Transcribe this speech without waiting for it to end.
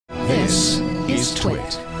This is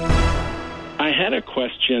Twit. I had a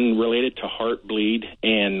question related to Heartbleed,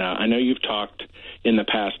 and I know you've talked in the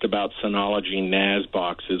past about Synology NAS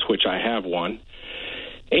boxes, which I have one.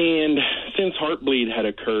 And since Heartbleed had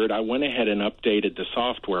occurred, I went ahead and updated the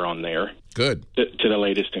software on there. Good. To the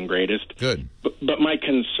latest and greatest. Good. But my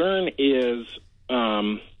concern is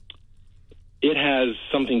it has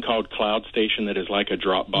something called Cloud Station that is like a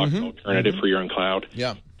Dropbox alternative for your own cloud.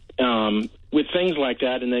 Yeah. With things like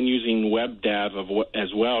that, and then using WebDAV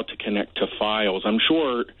as well to connect to files, I'm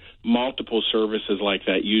sure multiple services like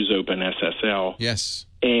that use OpenSSL. Yes.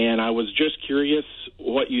 And I was just curious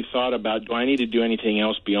what you thought about, do I need to do anything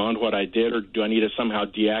else beyond what I did, or do I need to somehow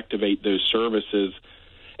deactivate those services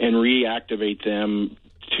and reactivate them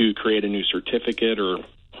to create a new certificate, or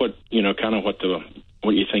what, kind of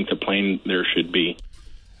what you think the plan there should be?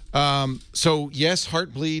 So, yes,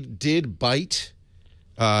 Heartbleed did bite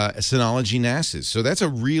Synology NASs. So that's a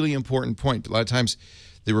really important point. A lot of times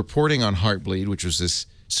the reporting on Heartbleed, which was this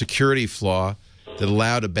security flaw that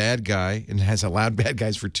allowed a bad guy, and has allowed bad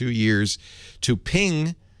guys for 2 years, to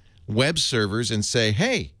ping web servers and say,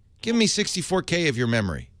 hey, give me 64K of your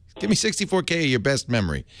memory. Give me 64K of your best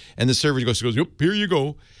memory. And the server goes, yep, here you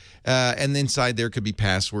go. And inside there could be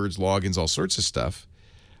passwords, logins, all sorts of stuff.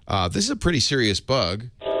 This is a pretty serious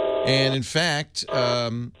bug. And in fact,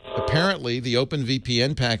 apparently the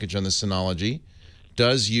OpenVPN package on the Synology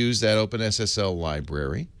does use that OpenSSL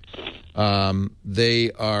library.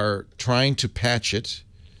 They are trying to patch it.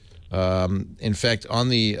 In fact, on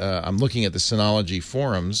the I'm looking at the Synology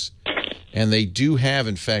forums, and they do have,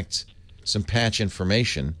 in fact, some patch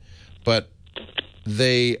information. But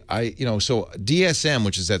so DSM,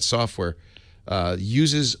 which is that software,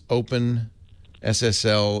 uses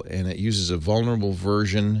OpenSSL, and it uses a vulnerable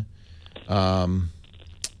version.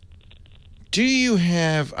 Do you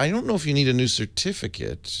have, I don't know if you need a new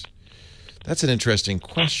certificate. That's an interesting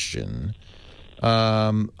question.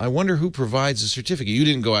 I wonder who provides a certificate. You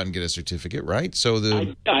didn't go out and get a certificate, right? So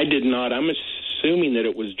I did not. I'm assuming that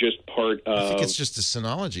it was just part of... I think it's just a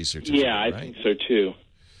Synology certificate, yeah, I think so too.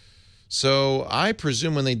 So I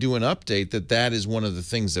presume when they do an update that is one of the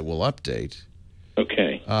things that will update.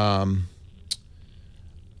 Okay.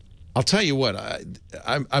 I'll tell you what,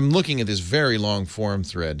 I'm looking at this very long forum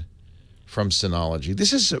thread from Synology.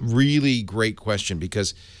 This is a really great question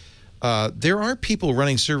because there are people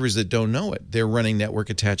running servers that don't know it. They're running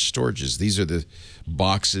network-attached storages. These are the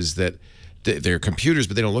boxes that they're computers,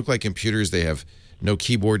 but they don't look like computers. They have no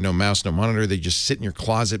keyboard, no mouse, no monitor. They just sit in your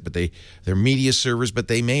closet, but they're media servers, but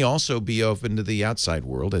they may also be open to the outside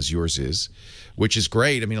world, as yours is, which is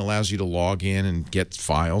great. I mean, it allows you to log in and get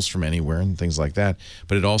files from anywhere and things like that,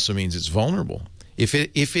 but it also means it's vulnerable. If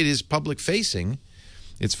it is public-facing,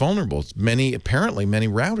 it's vulnerable. Apparently, many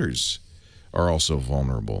routers are also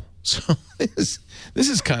vulnerable. So this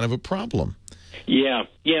is kind of a problem. Yeah.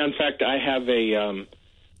 In fact, I have the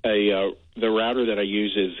router that I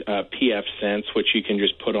use is pfSense, which you can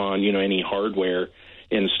just put on any hardware,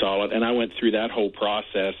 install it, and I went through that whole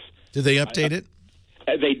process. Did they update it?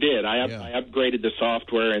 They did. I upgraded the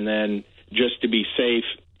software, and then just to be safe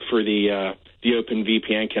for the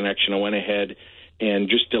OpenVPN connection, I went ahead and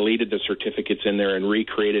just deleted the certificates in there and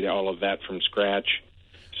recreated all of that from scratch.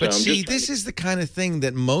 But see, this is the kind of thing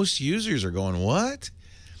that most users are going, what?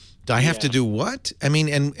 Do I have to do what? I mean,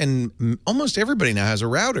 and almost everybody now has a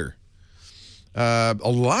router. A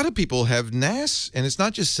lot of people have NAS, and it's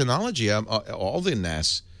not just Synology. All the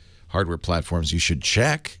NAS hardware platforms you should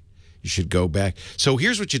check. You should go back. So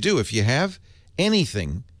here's what you do. If you have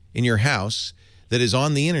anything in your house that is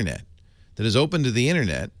on the Internet, that is open to the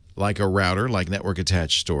Internet, like a router, like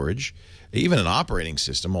network-attached storage, even an operating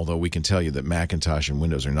system, although we can tell you that Macintosh and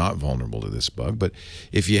Windows are not vulnerable to this bug. But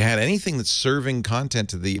if you had anything that's serving content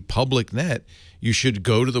to the public net, you should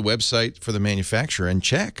go to the website for the manufacturer and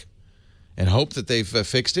check and hope that they've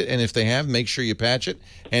fixed it. And if they have, make sure you patch it.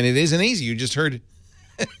 And it isn't easy. You just heard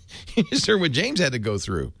what James had to go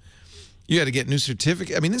through. You had to get new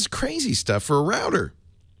certificate. I mean, this is crazy stuff for a router.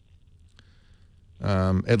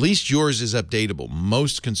 At least yours is updatable.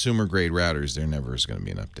 Most consumer-grade routers, there never is going to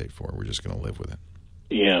be an update for. We're just going to live with it.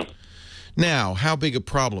 Yeah. Now, how big a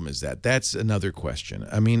problem is that? That's another question.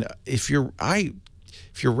 I mean, if your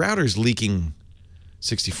router's leaking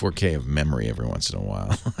 64K of memory every once in a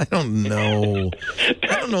while, I don't know.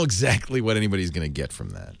 I don't know exactly what anybody's going to get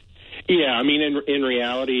from that. Yeah, I mean, in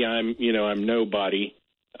reality, I'm nobody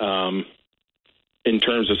in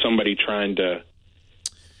terms of somebody trying to.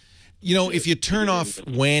 If you turn off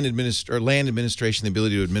WAN land administration, the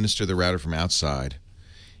ability to administer the router from outside,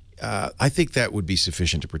 I think that would be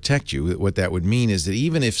sufficient to protect you. What that would mean is that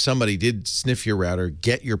even if somebody did sniff your router,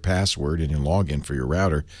 get your password, and your login for your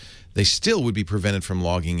router, they still would be prevented from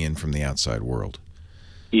logging in from the outside world.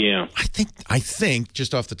 Yeah. I think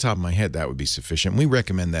just off the top of my head, that would be sufficient. We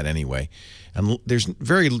recommend that anyway. And there's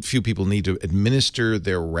very few people need to administer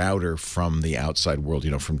their router from the outside world,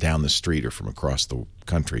 from down the street or from across the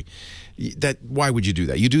country. Why would you do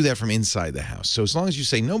that? You do that from inside the house. So as long as you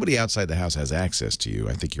say nobody outside the house has access to you,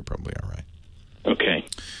 I think you're probably all right. Okay.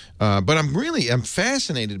 But I'm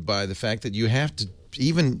fascinated by the fact that you had to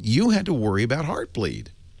worry about Heartbleed.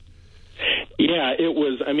 Yeah, it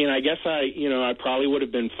was. I mean, I guess I probably would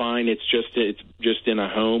have been fine. It's just in a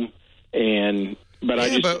home, is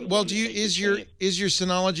your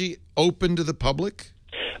Synology open to the public?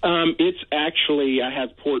 It's actually, I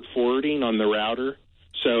have port forwarding on the router,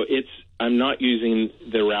 so I'm not using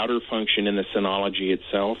the router function in the Synology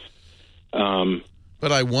itself.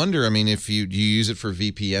 But I wonder. I mean, do you use it for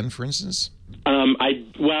VPN, for instance?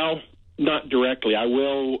 Not directly. I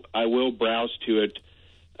will browse to it.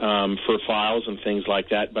 For files and things like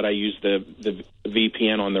that, but I use the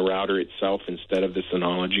VPN on the router itself instead of the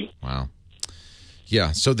Synology. Wow.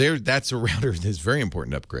 Yeah, so that's a router that's very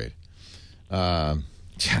important to upgrade.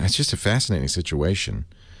 It's just a fascinating situation.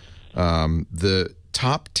 The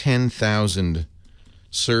top 10,000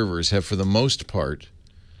 servers have, for the most part,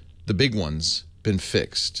 the big ones, been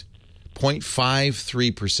fixed.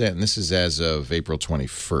 0.53%, and this is as of April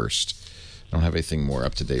 21st. I don't have anything more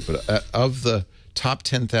up to date, but of the top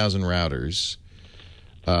 10,000 routers,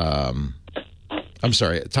 top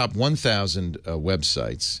 1,000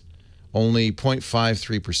 websites, only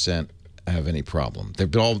 0.53% have any problem.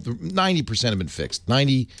 They've been 90% have been fixed.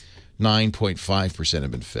 99.5%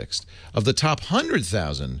 have been fixed. Of the top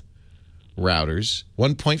 100,000 routers,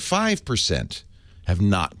 1.5% have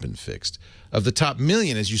not been fixed. Of the top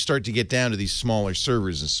million, as you start to get down to these smaller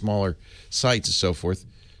servers and smaller sites and so forth,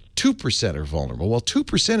 2% are vulnerable. Well,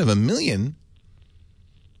 2% of a million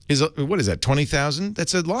is, what is that, 20,000?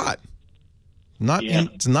 That's a lot.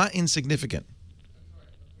 It's not insignificant.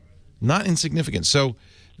 Not insignificant. So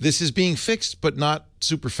this is being fixed, but not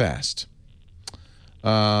super fast.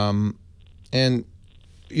 And, the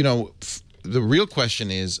real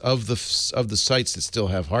question is, of the sites that still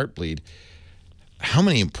have Heartbleed, how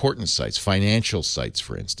many important sites, financial sites,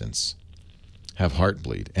 for instance, have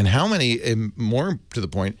Heartbleed? And how many, more to the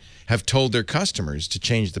point, have told their customers to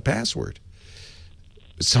change the password?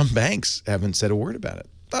 Some banks haven't said a word about it.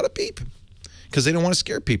 Not a peep. Because they don't want to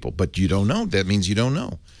scare people. But you don't know. That means you don't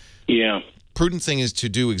know. Yeah. Prudent thing is to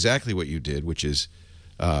do exactly what you did, which is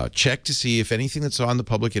check to see if anything that's on the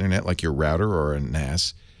public internet, like your router or a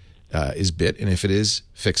NAS, is bit. And if it is,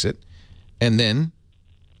 fix it. And then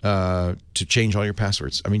to change all your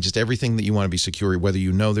passwords. I mean, just everything that you want to be secure, whether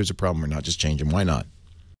you know there's a problem or not, just change them. Why not?